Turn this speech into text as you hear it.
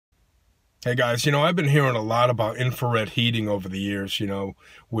Hey guys, I've been hearing a lot about infrared heating over the years,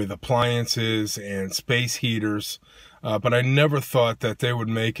 with appliances and space heaters, but I never thought that they would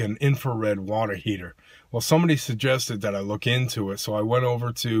make an infrared water heater. Well, somebody suggested that I look into it, so I went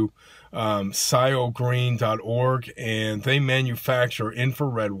over to SioGreen.org, and they manufacture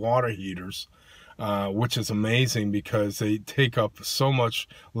infrared water heaters, which is amazing because they take up so much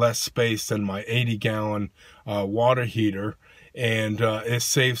less space than my 80-gallon water heater. And it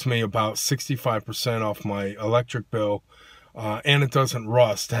saves me about 65% off my electric bill, and it doesn't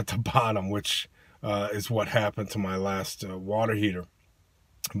rust at the bottom, which is what happened to my last water heater.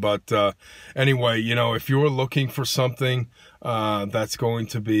 But anyway, if you're looking for something that's going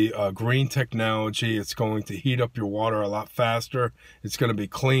to be green technology, it's going to heat up your water a lot faster, it's going to be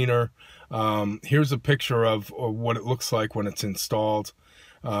cleaner. Here's a picture of what it looks like when it's installed.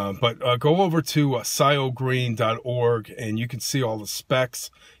 But go over to SioGreen.org and you can see all the specs,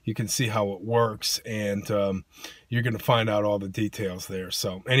 you can see how it works, and you're going to find out all the details there.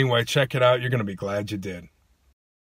 So anyway, check it out. You're going to be glad you did.